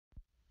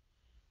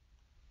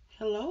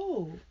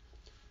Hello.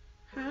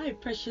 Hi,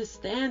 precious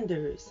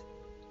standers.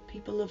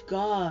 People of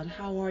God,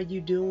 how are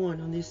you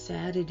doing on this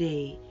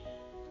Saturday?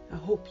 I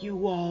hope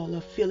you all are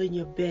feeling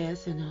your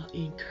best and are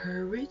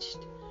encouraged.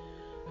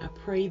 I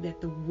pray that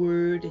the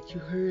word that you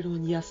heard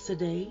on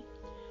yesterday,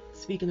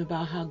 speaking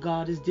about how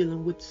God is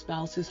dealing with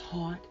spouse's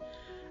heart,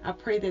 I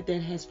pray that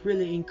that has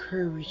really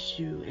encouraged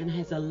you and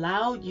has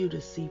allowed you to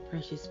see,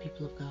 precious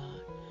people of God,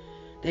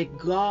 that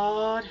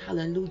God,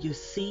 hallelujah,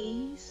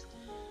 sees.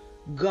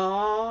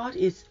 God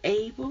is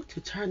able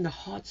to turn the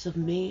hearts of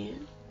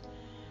man.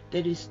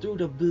 That is through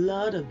the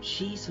blood of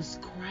Jesus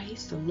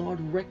Christ, the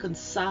Lord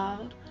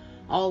reconciled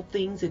all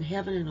things in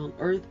heaven and on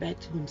earth back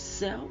to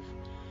himself.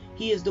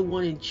 He is the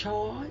one in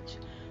charge.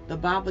 The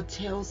Bible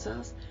tells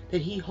us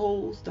that he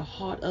holds the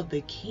heart of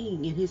the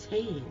king in his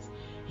hands,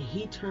 and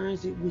he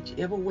turns it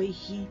whichever way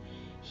he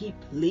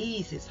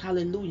pleases.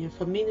 Hallelujah. And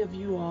for many of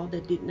you all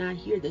that did not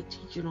hear the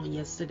teaching on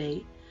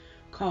yesterday,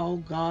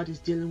 called God is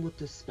Dealing with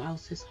the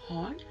Spouse's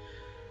Heart,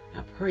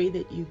 I pray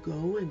that you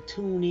go and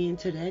tune in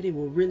to that. It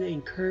will really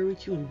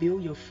encourage you and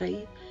build your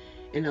faith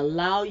and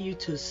allow you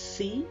to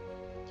see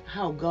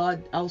how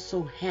God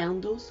also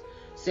handles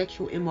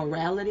sexual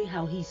immorality,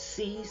 how he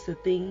sees the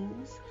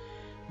things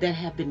that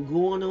have been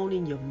going on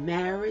in your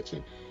marriage,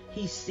 and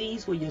he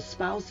sees where your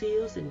spouse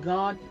is, and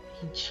God,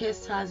 he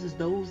chastises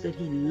those that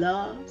he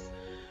loves.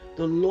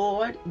 The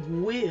Lord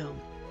will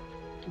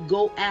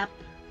go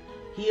after.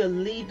 He'll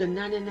leave the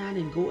 99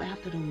 and go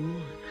after the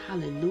one.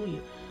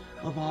 Hallelujah.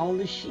 Of all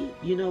the sheep.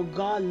 You know,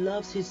 God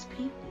loves his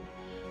people.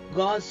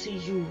 God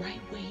sees you right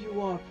where you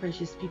are,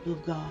 precious people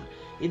of God.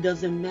 It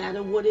doesn't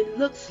matter what it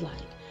looks like.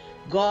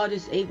 God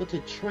is able to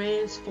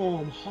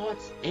transform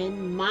hearts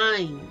and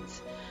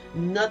minds.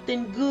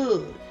 Nothing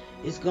good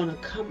is going to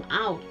come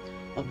out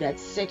of that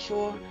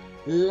sexual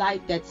life,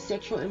 that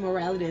sexual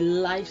immorality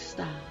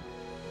lifestyle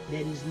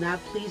that is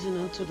not pleasing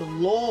unto the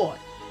Lord.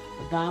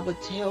 The Bible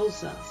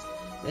tells us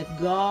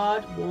that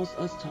God wants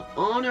us to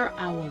honor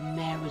our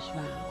marriage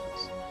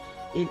vows.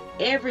 In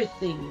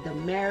everything, the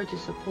marriage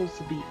is supposed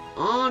to be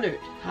honored.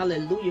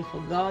 Hallelujah.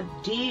 For God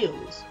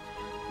deals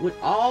with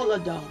all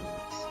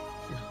adults.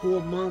 And who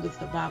among us,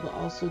 the Bible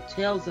also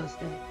tells us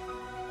that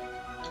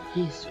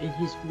he's in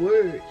his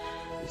word.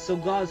 And so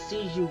God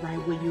sees you right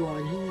where you are.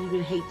 And he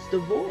even hates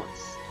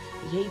divorce.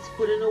 He hates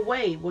putting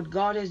away what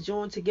God has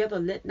joined together.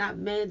 Let not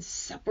man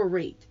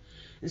separate.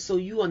 And so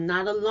you are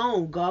not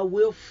alone. God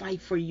will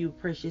fight for you,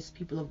 precious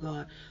people of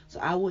God. So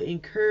I will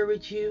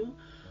encourage you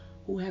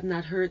who have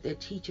not heard that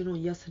teaching on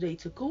yesterday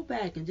to go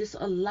back and just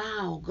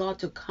allow God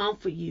to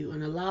comfort you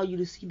and allow you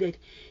to see that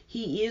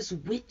he is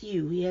with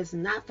you. He has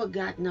not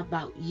forgotten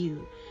about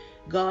you.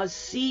 God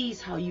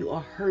sees how you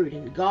are hurt,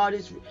 and God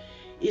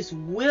is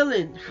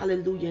willing,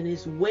 hallelujah, and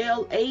is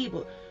well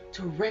able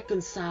to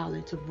reconcile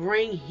and to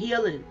bring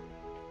healing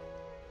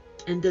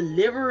and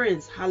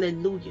deliverance,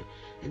 hallelujah,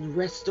 and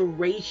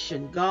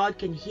restoration. God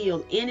can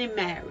heal any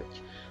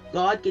marriage.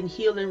 God can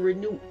heal and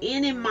renew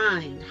any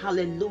mind,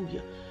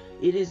 hallelujah.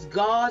 It is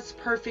God's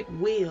perfect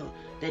will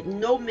that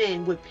no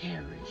man would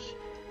perish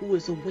who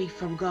is away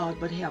from God,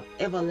 but have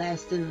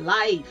everlasting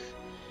life.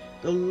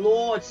 The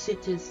Lord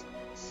sent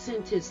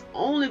his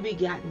only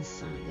begotten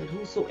Son, that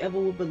whosoever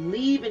will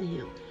believe in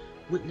him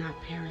would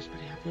not perish,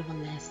 but have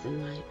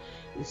everlasting life.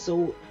 And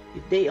so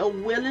if they are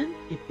willing,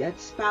 if that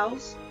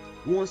spouse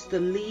wants to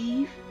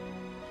leave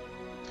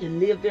and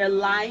live their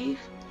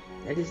life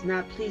that is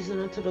not pleasing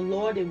unto the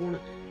Lord, they want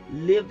to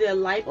live their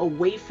life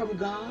away from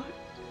God,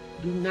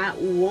 do not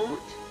want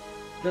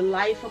the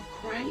life of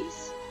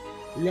Christ,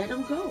 let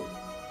them go.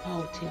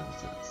 Paul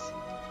tells us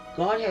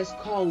God has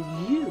called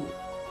you.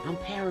 I'm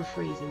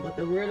paraphrasing, but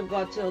the word of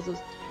God tells us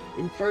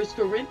in 1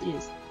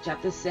 Corinthians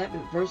chapter 7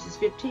 verses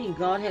 15,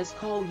 God has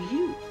called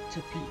you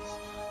to peace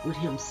with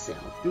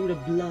himself through the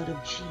blood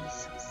of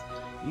Jesus.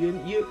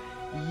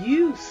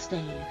 You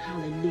stand,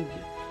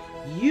 hallelujah.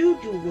 You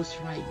do what's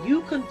right.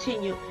 You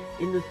continue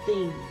in the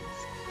things,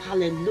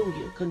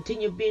 hallelujah.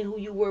 Continue being who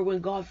you were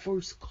when God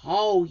first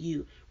called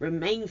you.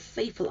 Remain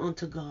faithful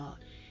unto God.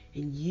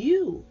 And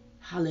you,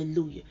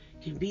 hallelujah,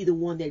 can be the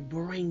one that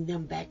bring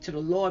them back to the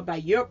Lord by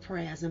your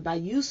prayers and by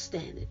you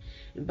standing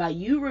and by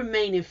you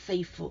remaining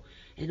faithful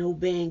and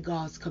obeying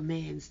God's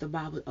commands. The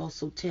Bible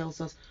also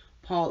tells us,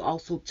 Paul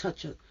also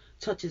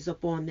touches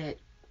upon that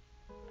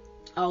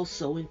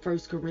also in 1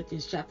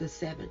 Corinthians chapter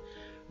 7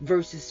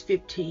 verses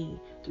 15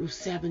 through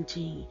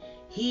 17.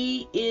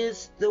 He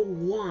is the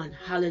one,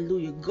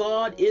 hallelujah.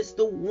 God is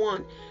the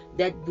one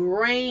that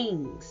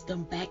brings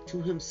them back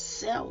to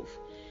himself.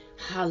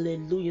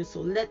 Hallelujah. So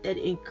let that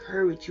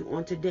encourage you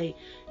on today.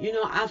 You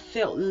know, I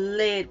felt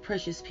led,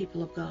 precious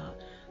people of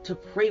God, to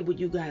pray with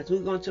you guys.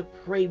 We're going to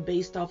pray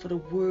based off of the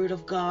word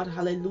of God,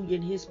 hallelujah,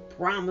 and his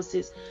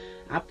promises.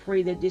 I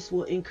pray that this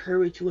will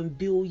encourage you and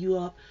build you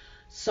up.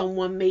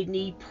 Someone may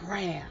need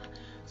prayer.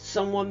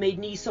 Someone may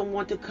need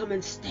someone to come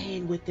and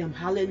stand with them.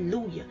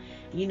 Hallelujah.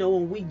 You know,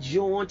 when we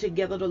join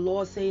together, the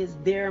Lord says,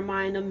 there am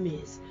I in the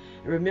midst.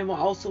 And remember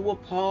also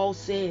what Paul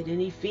said in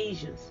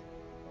Ephesians.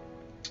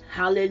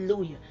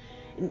 Hallelujah.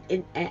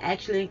 And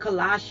actually in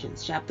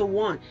Colossians chapter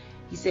 1,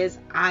 He says,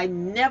 I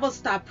never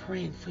stop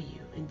praying for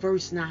you. In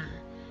verse 9,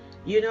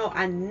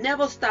 I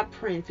never stop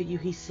praying for you,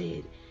 he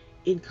said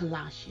in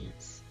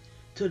Colossians,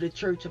 to the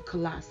church of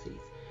Colossae.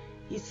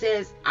 He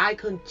says, I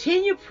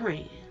continue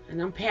praying,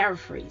 and I'm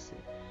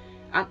paraphrasing,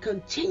 I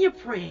continue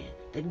praying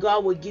that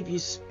God will give you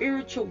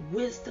spiritual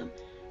wisdom,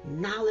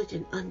 knowledge,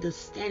 and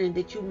understanding,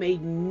 that you may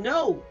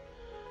know,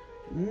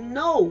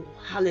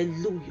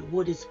 hallelujah,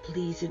 what is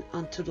pleasing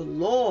unto the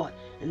Lord,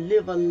 and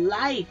live a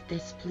life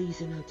that's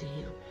pleasing unto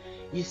him.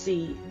 You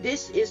see,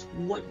 this is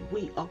what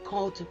we are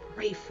called to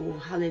pray for.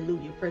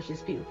 Hallelujah,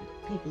 precious people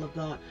of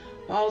God.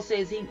 Paul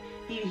says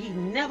he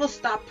never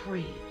stopped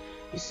praying.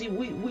 You see,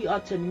 we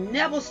are to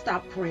never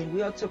stop praying.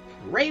 We are to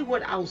pray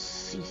without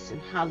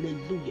ceasing.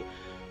 Hallelujah.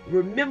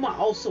 Remember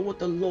also what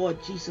the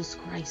Lord Jesus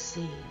Christ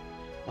said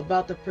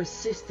about the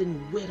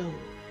persistent widow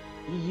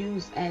he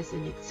used as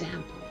an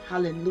example.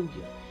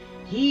 Hallelujah.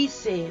 He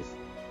says,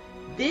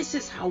 this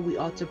is how we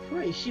ought to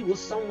pray. She was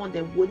someone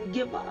that wouldn't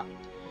give up.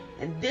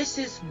 And this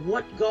is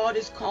what God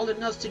is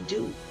calling us to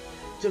do,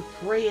 to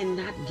pray and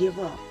not give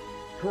up.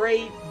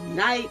 Pray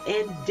night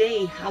and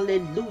day.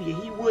 Hallelujah.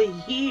 He will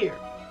hear.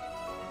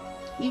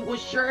 He will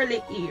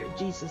surely hear,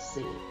 Jesus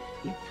said.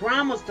 He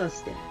promised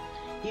us that.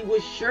 He will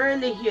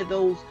surely hear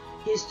those,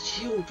 his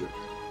children,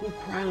 who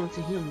cry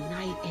unto him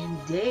night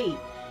and day.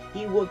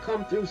 He will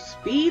come through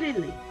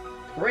speedily.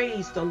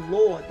 Praise the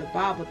Lord. The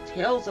Bible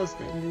tells us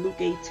that in Luke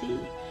 18.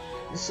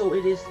 And so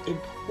it is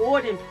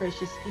important,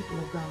 precious people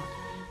of God,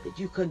 that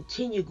you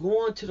continue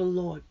going to the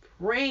Lord,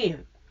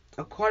 praying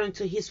according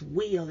to his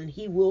will, and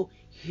he will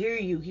hear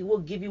you. He will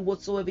give you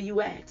whatsoever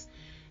you ask.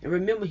 And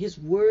remember, his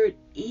word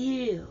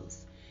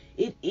is,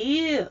 it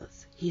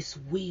is his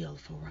will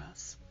for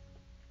us.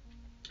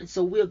 And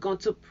so we're going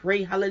to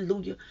pray,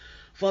 hallelujah,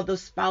 for the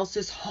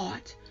spouse's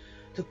heart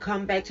to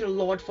come back to the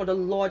Lord, for the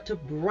Lord to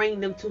bring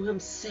them to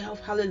himself.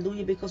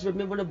 Hallelujah. Because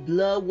remember, the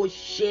blood was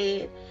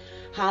shed.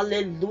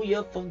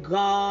 Hallelujah. For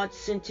God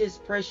sent his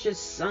precious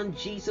son,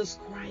 Jesus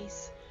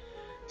Christ,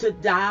 to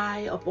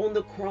die upon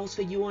the cross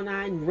for you and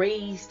I, and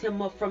raised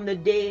him up from the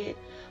dead.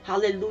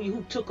 Hallelujah.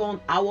 Who took on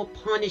our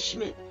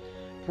punishment.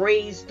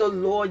 Praise the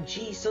Lord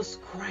Jesus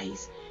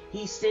Christ.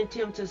 He sent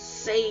him to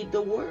save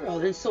the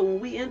world. And so when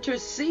we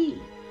intercede,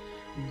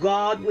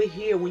 God will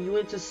hear. When you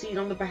intercede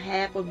on the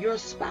behalf of your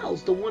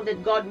spouse, the one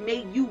that God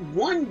made you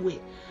one with.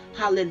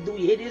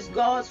 Hallelujah. It is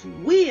God's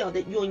will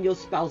that you and your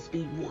spouse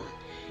be one.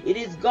 It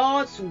is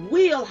God's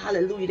will,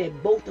 hallelujah,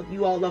 that both of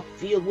you all are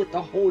filled with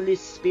the Holy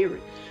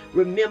Spirit.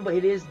 Remember,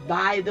 it is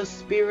by the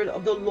Spirit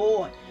of the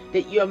Lord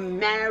that your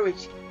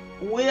marriage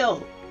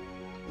will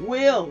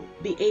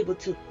be able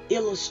to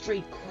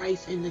illustrate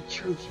Christ in the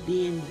church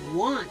being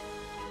one.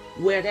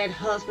 Where that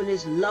husband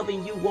is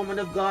loving you, woman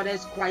of God,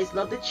 as Christ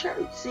loved the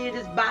church. See, it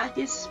is by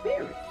his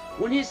Spirit.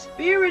 When his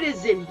Spirit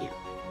is in him,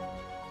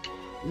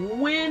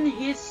 when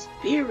his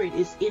Spirit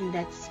is in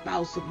that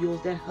spouse of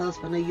yours, that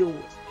husband of yours,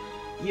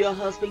 your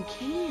husband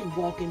can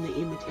walk in the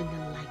image and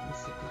the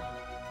likeness of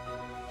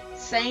God.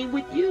 Same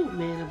with you,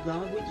 man of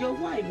God, with your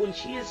wife. When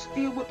she is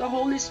filled with the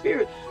Holy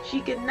Spirit, she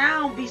can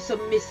now be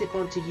submissive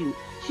unto you.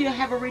 She'll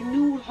have a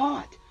renewed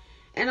heart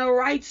and a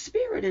right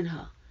spirit in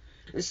her.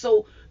 And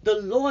so the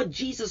Lord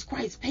Jesus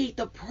Christ paid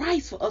the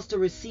price for us to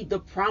receive the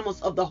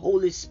promise of the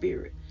Holy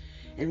Spirit.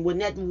 And when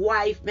that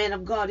wife, man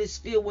of God, is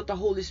filled with the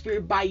Holy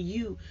Spirit by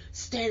you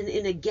standing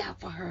in a gap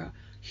for her,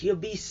 she'll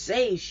be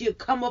saved. She'll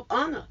come up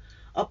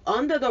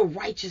under the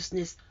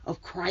righteousness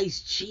of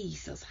Christ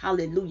Jesus.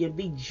 Hallelujah.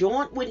 Be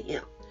joined with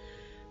him.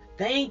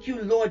 Thank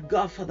you, Lord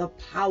God, for the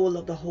power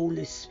of the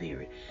Holy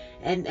Spirit.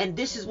 And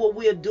this is what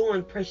we are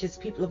doing, precious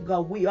people of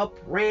God. We are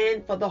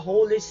praying for the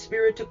Holy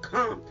Spirit to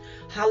come,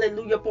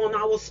 hallelujah, upon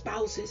our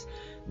spouses.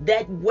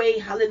 That way,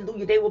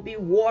 hallelujah, they will be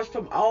washed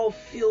from all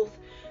filth.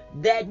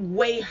 That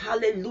way,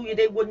 hallelujah,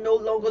 they will no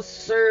longer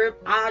serve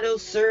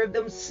idols, serve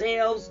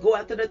themselves, go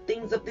after the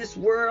things of this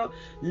world,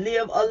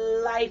 live a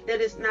life that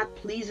is not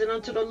pleasing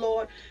unto the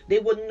Lord. They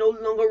will no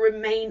longer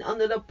remain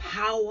under the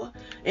power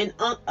and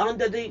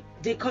under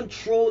the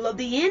control of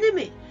the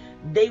enemy.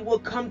 They will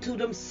come to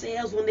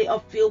themselves when they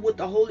are filled with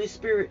the Holy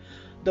Spirit.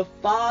 The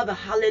Father,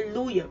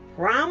 hallelujah,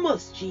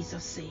 promised,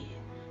 Jesus said,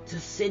 to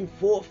send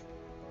forth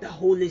the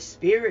Holy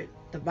Spirit.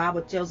 The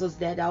Bible tells us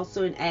that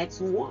also in Acts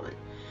 1.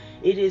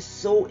 It is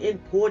so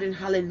important,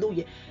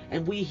 hallelujah.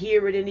 And we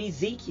hear it in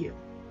Ezekiel.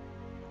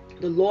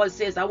 The Lord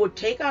says, I will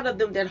take out of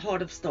them that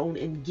heart of stone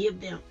and give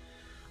them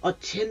a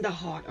tender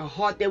heart, a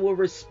heart that will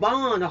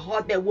respond, a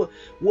heart that will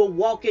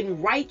walk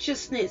in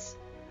righteousness,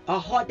 a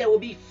heart that will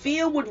be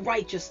filled with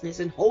righteousness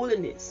and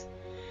holiness.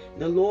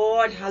 The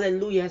Lord,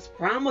 hallelujah, has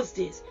promised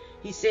this.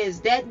 He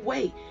says that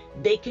way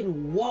they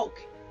can walk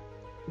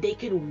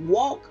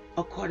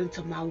according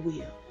to my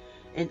will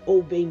and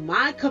obey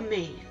my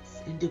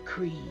commands and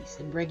decrees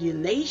and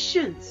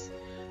regulations.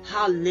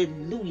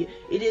 Hallelujah.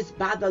 It is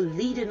by the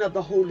leading of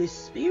the Holy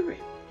Spirit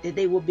that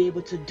they will be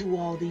able to do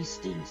all these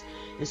things.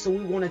 And so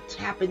we want to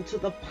tap into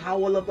the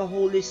power of the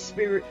Holy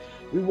Spirit.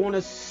 We want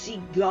to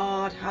seek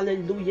God,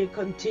 hallelujah,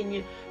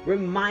 continue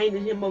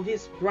reminding him of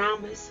his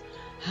promise.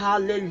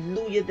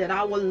 Hallelujah. That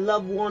our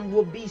loved one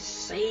will be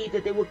saved,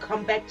 that they will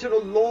come back to the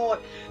Lord,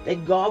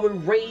 that God will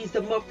raise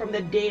them up from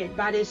the dead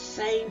by this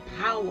same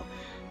power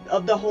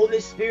of the Holy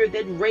Spirit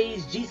that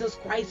raised Jesus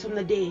Christ from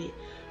the dead.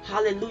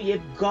 Hallelujah.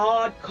 If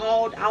God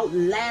called out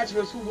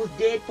Lazarus, who was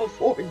dead for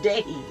 4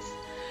 days,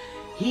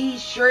 he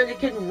surely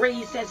can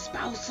raise that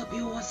spouse of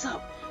yours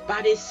up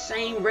by this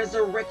same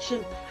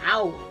resurrection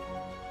power.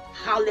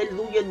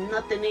 Hallelujah.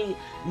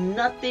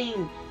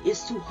 Nothing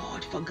is too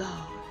hard for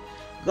God.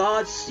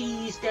 God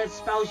sees that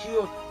spouse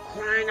you're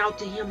crying out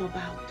to him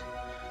about.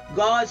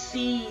 God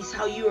sees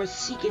how you are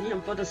seeking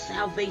him for the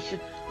salvation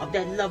of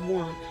that loved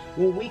one.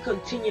 When we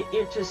continue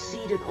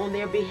interceding on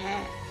their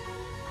behalf,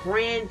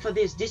 praying for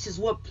this, this is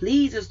what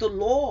pleases the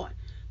Lord.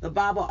 The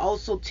Bible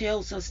also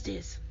tells us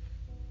this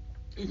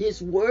in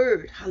his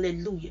word.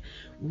 Hallelujah.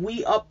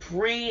 We are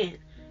praying,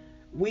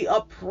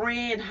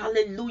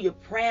 hallelujah,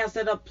 prayers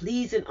that are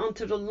pleasing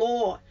unto the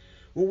Lord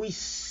when we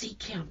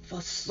seek him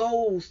for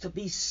souls to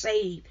be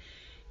saved.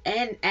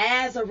 And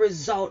as a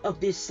result of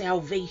this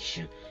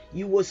salvation,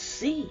 you will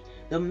see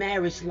the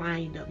marriage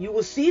lined up. You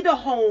will see the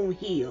home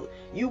healed.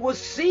 You will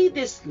see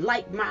this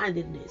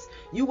like-mindedness.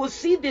 You will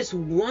see this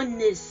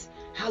oneness,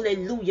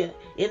 hallelujah,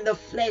 in the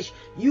flesh.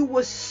 You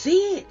will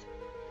see it.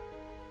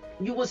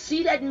 You will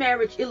see that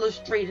marriage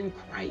illustrating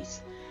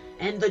Christ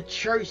and the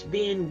church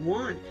being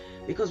one.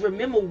 Because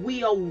remember,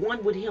 we are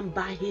one with him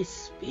by his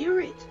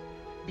Spirit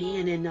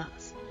being in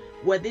us.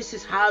 Well, this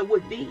is how it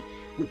would be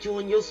with you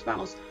and your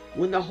spouse.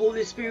 When the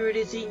Holy Spirit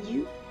is in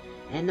you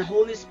and the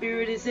Holy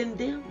Spirit is in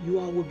them, you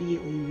all will be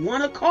on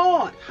one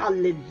accord.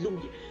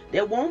 Hallelujah.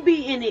 There won't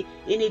be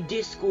any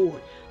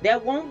discord. There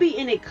won't be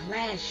any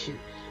clashing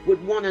with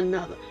one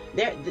another.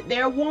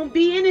 There won't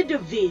be any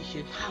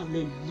division.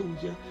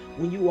 Hallelujah.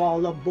 When you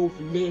all are both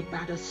led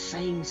by the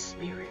same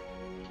Spirit,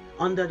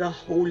 under the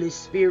Holy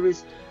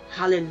Spirit's,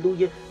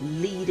 hallelujah,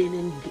 leading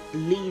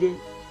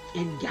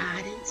and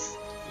guidance,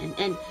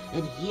 and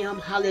him,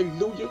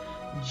 hallelujah,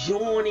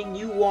 joining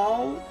you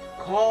all,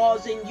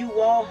 causing you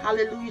all,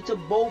 hallelujah, to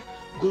both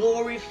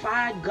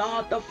glorify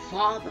God the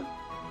Father,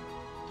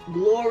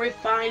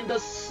 glorifying the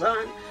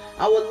Son,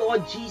 our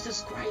Lord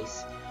Jesus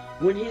Christ,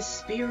 when his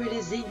Spirit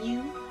is in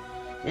you.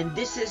 And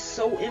this is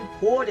so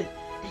important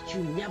that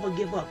you never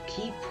give up.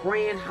 Keep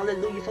praying,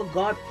 hallelujah, for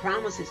God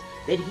promises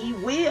that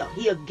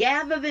he'll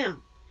gather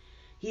them.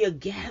 He'll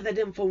gather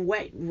them from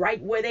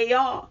right where they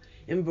are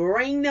and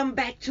bring them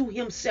back to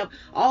himself.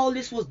 All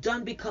this was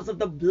done because of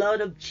the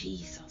blood of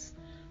Jesus.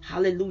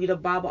 Hallelujah. The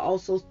Bible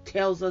also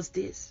tells us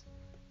this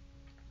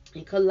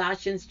in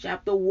Colossians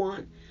chapter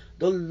 1.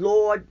 The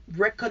Lord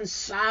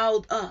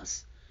reconciled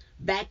us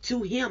back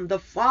to him, the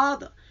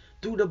Father,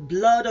 through the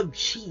blood of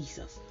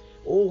Jesus.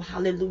 Oh,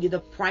 hallelujah. The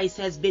price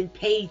has been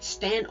paid.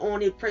 Stand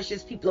on it,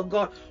 precious people of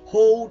God.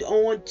 Hold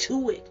on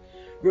to it.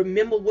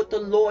 Remember what the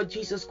Lord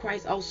Jesus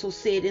Christ also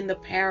said in the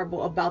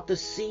parable about the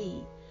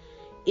seed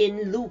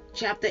in Luke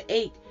chapter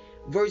 8,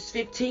 verse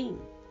 15.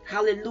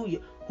 Hallelujah.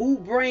 Who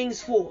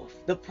brings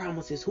forth the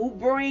promises? Who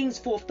brings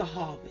forth the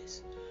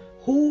harvest?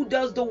 Who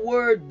does the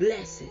word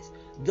blesses?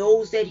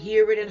 Those that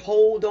hear it and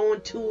hold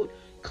on to it,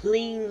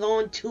 cling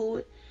on to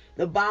it.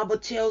 The Bible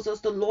tells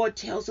us, the Lord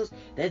tells us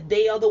that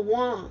they are the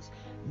ones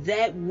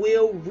that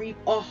will reap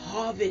a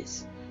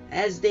harvest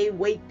as they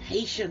wait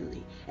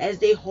patiently, as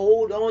they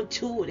hold on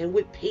to it, and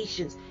with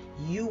patience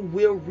you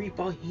will reap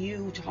a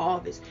huge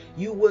harvest.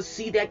 You will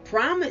see that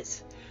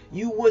promise.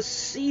 You will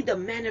see the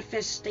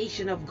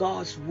manifestation of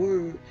God's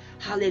word,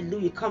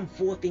 hallelujah, come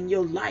forth in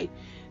your life.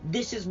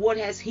 This is what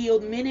has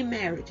healed many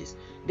marriages.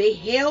 They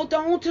held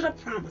on to the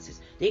promises.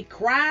 They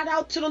cried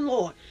out to the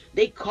Lord.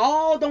 They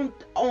called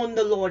on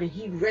the Lord, and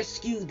he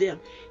rescued them.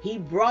 He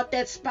brought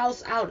that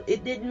spouse out.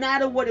 It didn't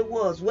matter what it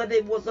was, whether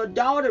it was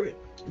adultery,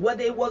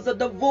 whether it was a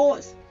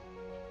divorce,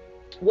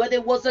 whether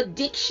it was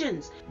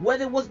addictions,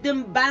 whether it was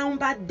them bound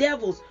by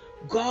devils.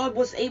 God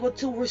was able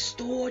to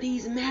restore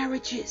these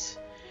marriages.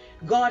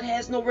 God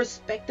has no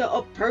respecter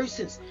of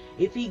persons.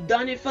 If he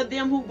done it for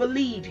them who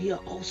believe,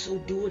 he'll also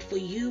do it for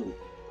you.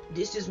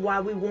 This is why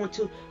we want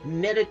to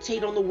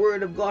meditate on the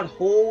word of God.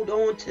 Hold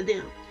on to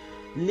them.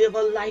 Live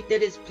a life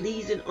that is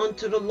pleasing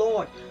unto the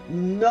Lord.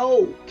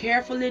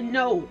 Carefully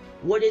know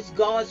what is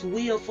God's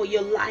will for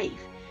your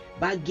life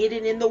by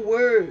getting in the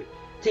word,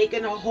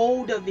 taking a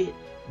hold of it,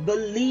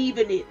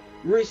 believing it,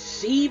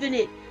 receiving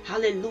it.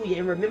 Hallelujah.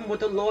 And remember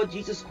what the Lord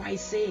Jesus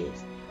Christ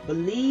says.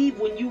 Believe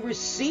when you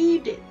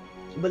received it.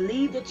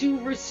 Believe that you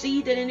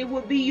received it and it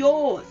will be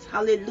yours.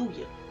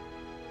 Hallelujah.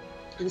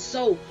 And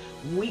so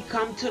we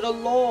come to the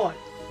Lord.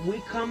 We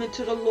come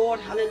into the Lord.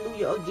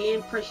 Hallelujah.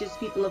 Again, precious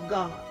people of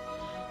God.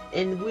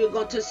 And we're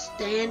going to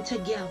stand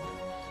together.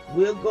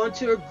 We're going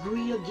to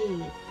agree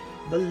again.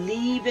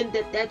 Believing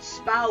that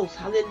spouse,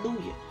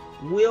 hallelujah,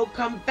 will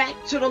come back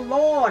to the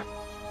Lord.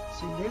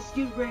 So let's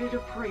get ready to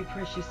pray,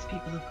 precious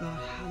people of God.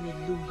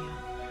 Hallelujah.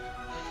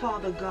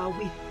 Father God,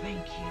 we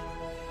thank you.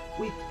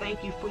 We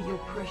thank you for your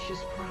precious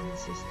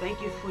promises. Thank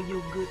you for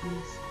your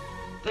goodness.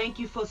 Thank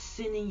you for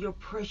sending your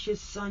precious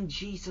Son,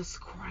 Jesus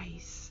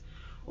Christ,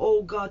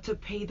 oh God, to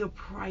pay the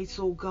price,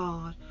 oh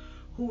God,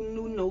 who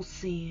knew no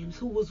sins,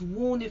 who was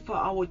wounded for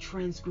our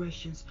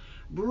transgressions,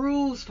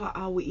 bruised for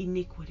our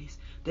iniquities.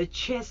 The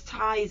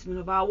chastisement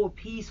of our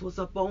peace was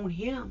upon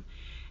him,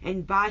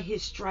 and by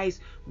his stripes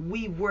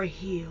we were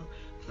healed.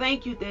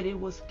 Thank you that it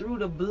was through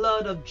the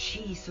blood of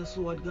Jesus,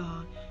 Lord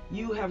God,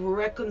 you have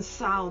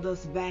reconciled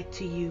us back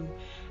to you.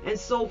 And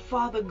so,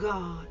 Father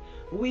God,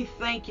 we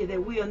thank you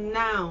that we are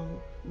now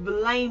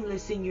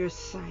blameless in your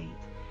sight.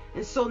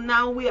 And so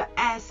now we are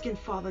asking,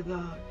 Father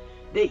God,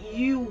 that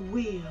you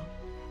will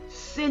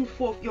send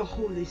forth your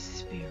Holy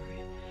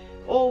Spirit,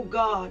 oh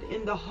God,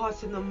 in the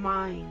hearts and the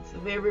minds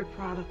of every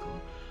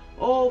prodigal.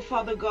 Oh,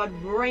 Father God,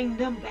 bring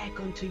them back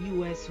unto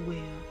you as well,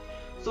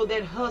 so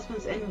that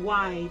husbands and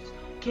wives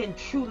can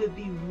truly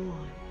be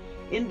one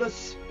in the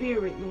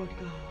spirit, Lord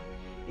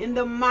God, in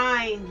the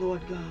mind,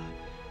 Lord God,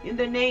 in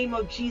the name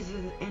of Jesus,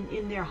 and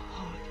in their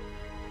heart.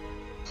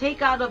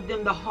 Take out of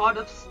them the heart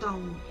of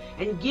stone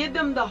and give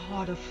them the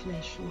heart of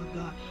flesh, Lord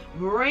God.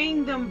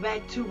 Bring them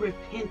back to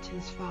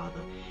repentance,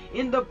 Father,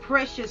 in the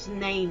precious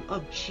name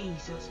of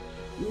Jesus.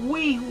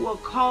 We who are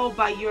called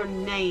by your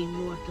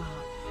name, Lord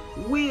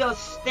God, we are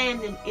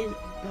standing in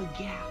the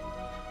gap,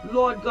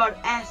 Lord God,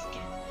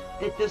 asking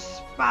that the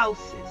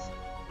spouses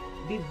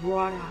be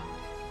brought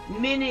out.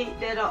 Many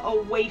that are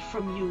away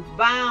from you,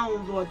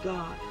 bound, Lord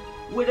God,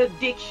 with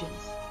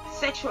addictions,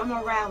 sexual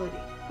immorality,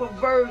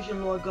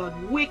 perversion, Lord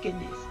God,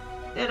 wickedness,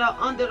 that are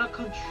under the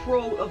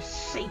control of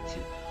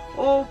Satan.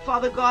 Oh,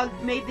 Father God,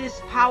 may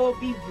this power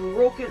be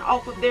broken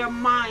off of their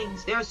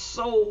minds, their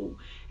soul,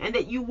 and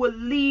that you will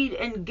lead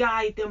and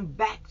guide them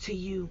back to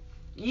you.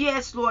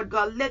 Yes, Lord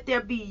God, let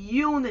there be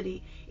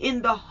unity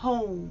in the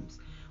homes,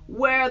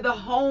 where the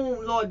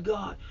home, Lord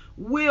God,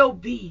 will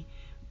be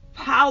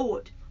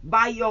powered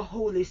by your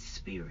Holy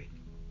Spirit,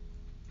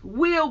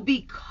 will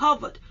be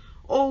covered,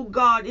 oh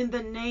God, in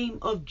the name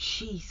of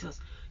Jesus.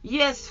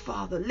 Yes,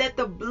 Father, let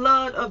the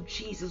blood of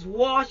Jesus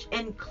wash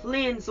and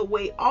cleanse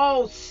away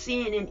all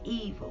sin and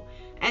evil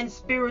and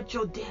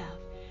spiritual death.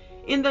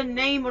 In the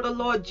name of the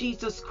Lord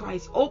Jesus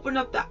Christ, open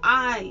up the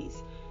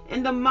eyes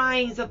and the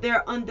minds of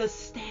their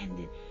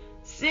understanding.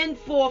 Send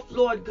forth,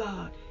 Lord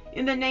God,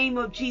 in the name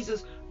of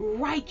Jesus,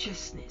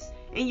 righteousness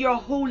and your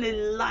holy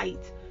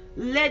light.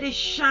 Let it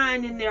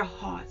shine in their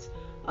hearts.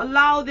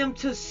 Allow them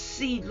to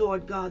see,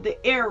 Lord God, the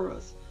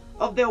errors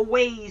of their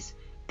ways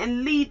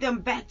and lead them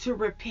back to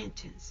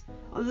repentance.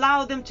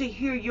 Allow them to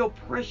hear your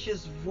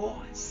precious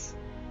voice.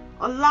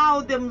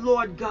 Allow them,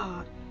 Lord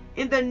God,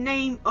 in the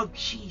name of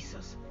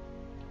Jesus,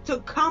 to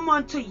come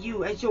unto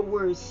you, as your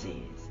word says.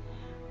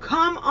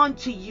 Come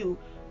unto you.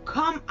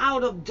 Come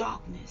out of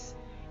darkness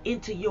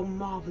into your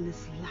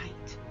marvelous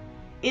light.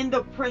 In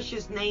the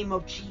precious name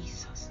of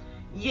Jesus.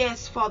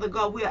 Yes, Father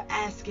God, we are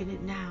asking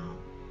it now,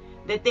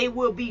 that they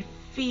will be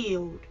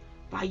filled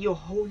by your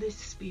Holy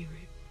Spirit,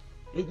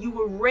 that you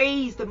will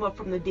raise them up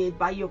from the dead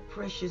by your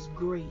precious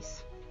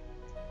grace.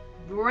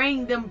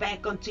 Bring them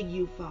back unto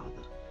you, Father,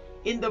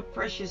 in the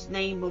precious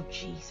name of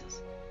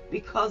Jesus,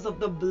 because of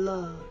the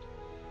blood.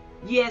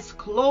 Yes,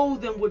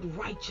 clothe them with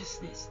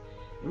righteousness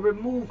and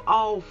remove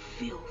all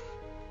filth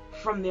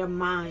from their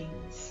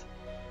minds.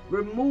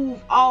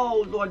 Remove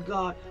all, Lord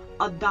God,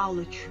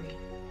 idolatry.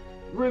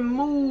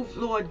 Remove,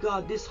 Lord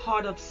God, this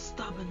heart of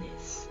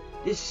stubbornness,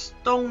 this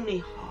stony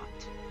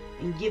heart,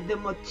 and give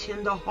them a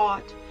tender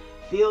heart.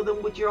 Fill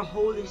them with your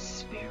Holy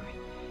Spirit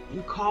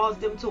and cause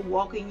them to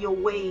walk in your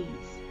ways.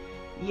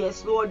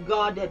 Yes, Lord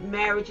God, that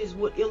marriages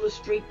would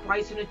illustrate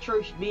Christ and the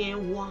church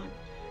being one.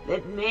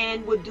 That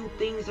man would do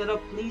things that are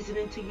pleasing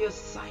into your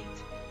sight.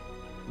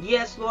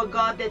 Yes, Lord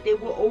God, that they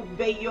will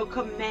obey your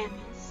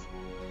commandments.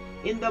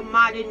 In the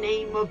mighty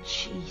name of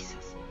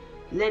Jesus,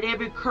 let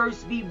every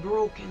curse be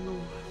broken,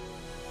 Lord,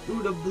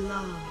 through the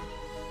blood,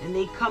 and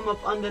they come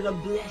up under the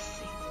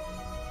blessing,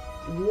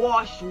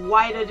 washed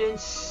whiter than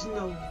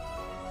snow.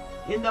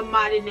 In the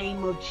mighty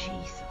name of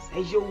Jesus,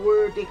 as your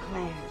word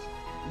declares,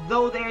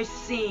 though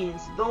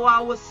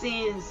our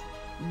sins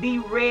be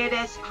red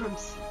as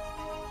crimson,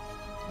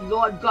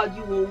 Lord God,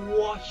 you will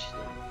wash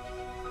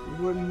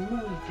them,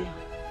 remove them,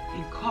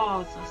 and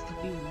cause us to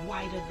be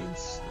whiter than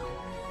snow.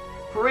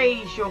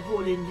 Praise your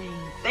holy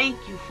name. Thank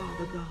you,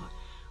 Father God,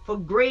 for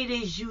greater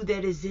is you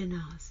that is in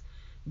us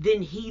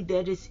than he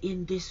that is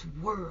in this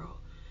world.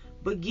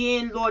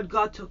 Begin, Lord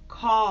God, to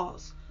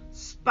cause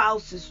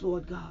spouses,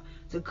 Lord God,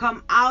 to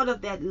come out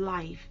of that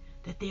life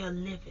that they are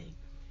living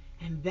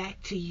and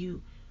back to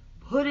you.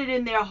 Put it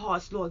in their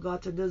hearts, Lord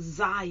God, to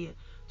desire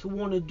to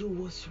want to do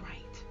what's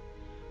right.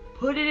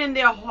 Put it in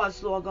their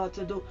hearts, Lord God,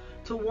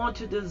 to want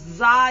to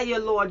desire,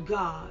 Lord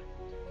God,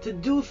 to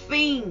do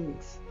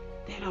things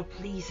that are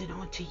pleasing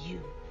unto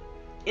you.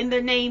 In the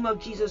name of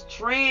Jesus,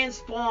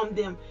 transform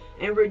them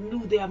and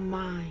renew their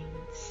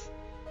minds.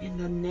 In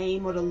the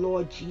name of the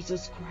Lord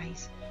Jesus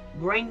Christ,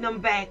 bring them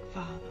back,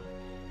 Father,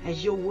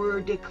 as your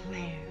word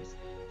declares.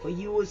 For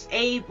you was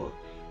able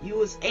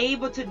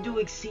to do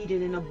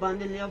exceeding and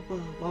abundantly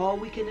above all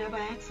we can ever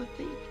ask or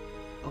think,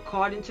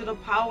 according to the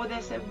power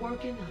that's at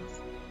work in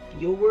us.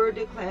 Your word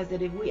declares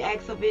that if we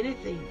ask of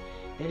anything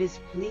that is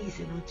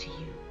pleasing unto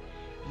you,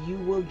 you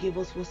will give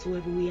us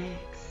whatsoever we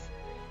ask.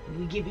 And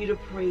we give you the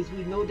praise.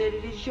 We know that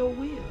it is your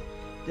will,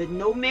 that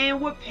no man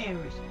will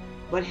perish,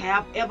 but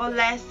have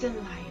everlasting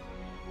life.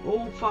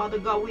 Oh, Father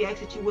God, we ask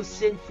that you will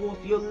send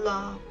forth your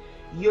love,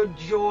 your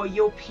joy,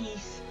 your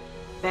peace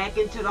back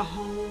into the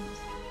homes,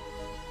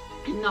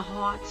 in the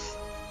hearts,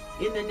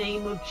 in the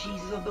name of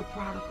Jesus, of the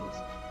prodigals.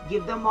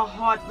 Give them a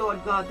heart,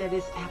 Lord God, that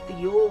is after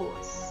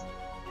yours.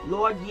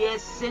 Lord,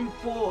 yes, send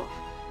forth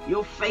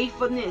your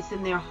faithfulness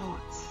in their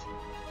hearts.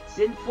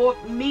 Send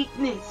forth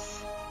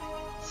meekness.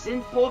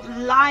 Send forth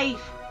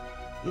life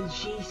in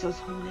Jesus'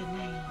 holy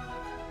name.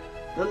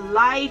 The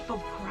life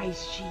of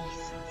Christ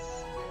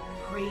Jesus.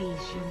 Praise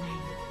your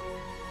name.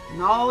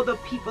 And all the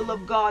people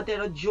of God that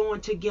are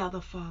joined together,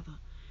 Father,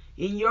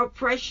 in your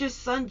precious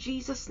Son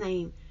Jesus'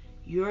 name,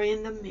 you're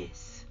in the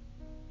midst.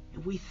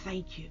 And we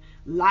thank you.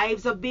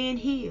 Lives are being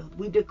healed.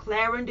 We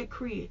declare and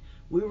decree it.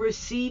 We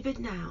receive it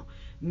now.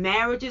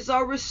 Marriages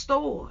are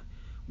restored.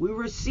 We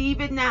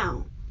receive it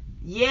now.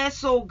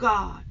 Yes, oh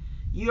God.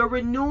 You're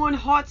renewing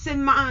hearts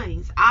and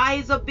minds.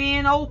 Eyes are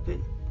being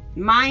opened.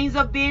 Minds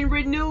are being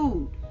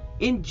renewed.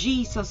 In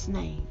Jesus'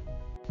 name.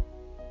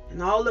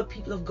 And all the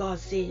people of God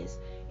says,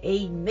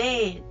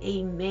 amen,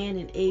 amen,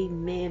 and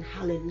amen.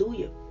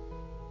 Hallelujah.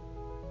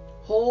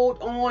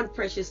 Hold on,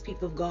 precious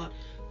people of God.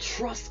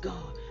 Trust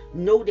God.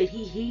 Know that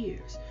he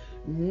hears.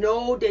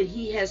 Know that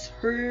he has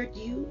heard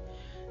you.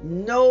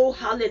 Know,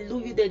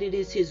 hallelujah, that it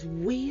is his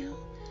will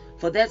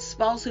for that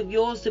spouse of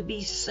yours to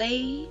be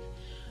saved.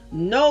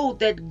 Know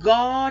that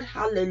God,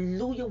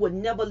 hallelujah, will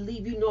never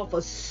leave you nor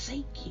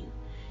forsake you.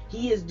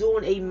 He is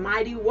doing a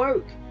mighty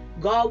work.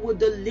 God will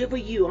deliver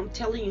you. I'm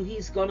telling you,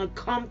 he's going to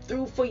come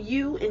through for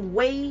you in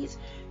ways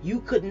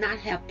you could not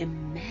have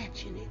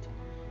imagined it.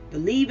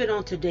 Believe it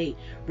on today.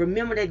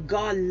 Remember that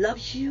God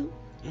loves you,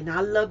 and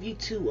I love you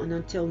too. And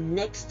until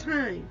next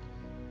time,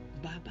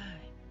 bye-bye.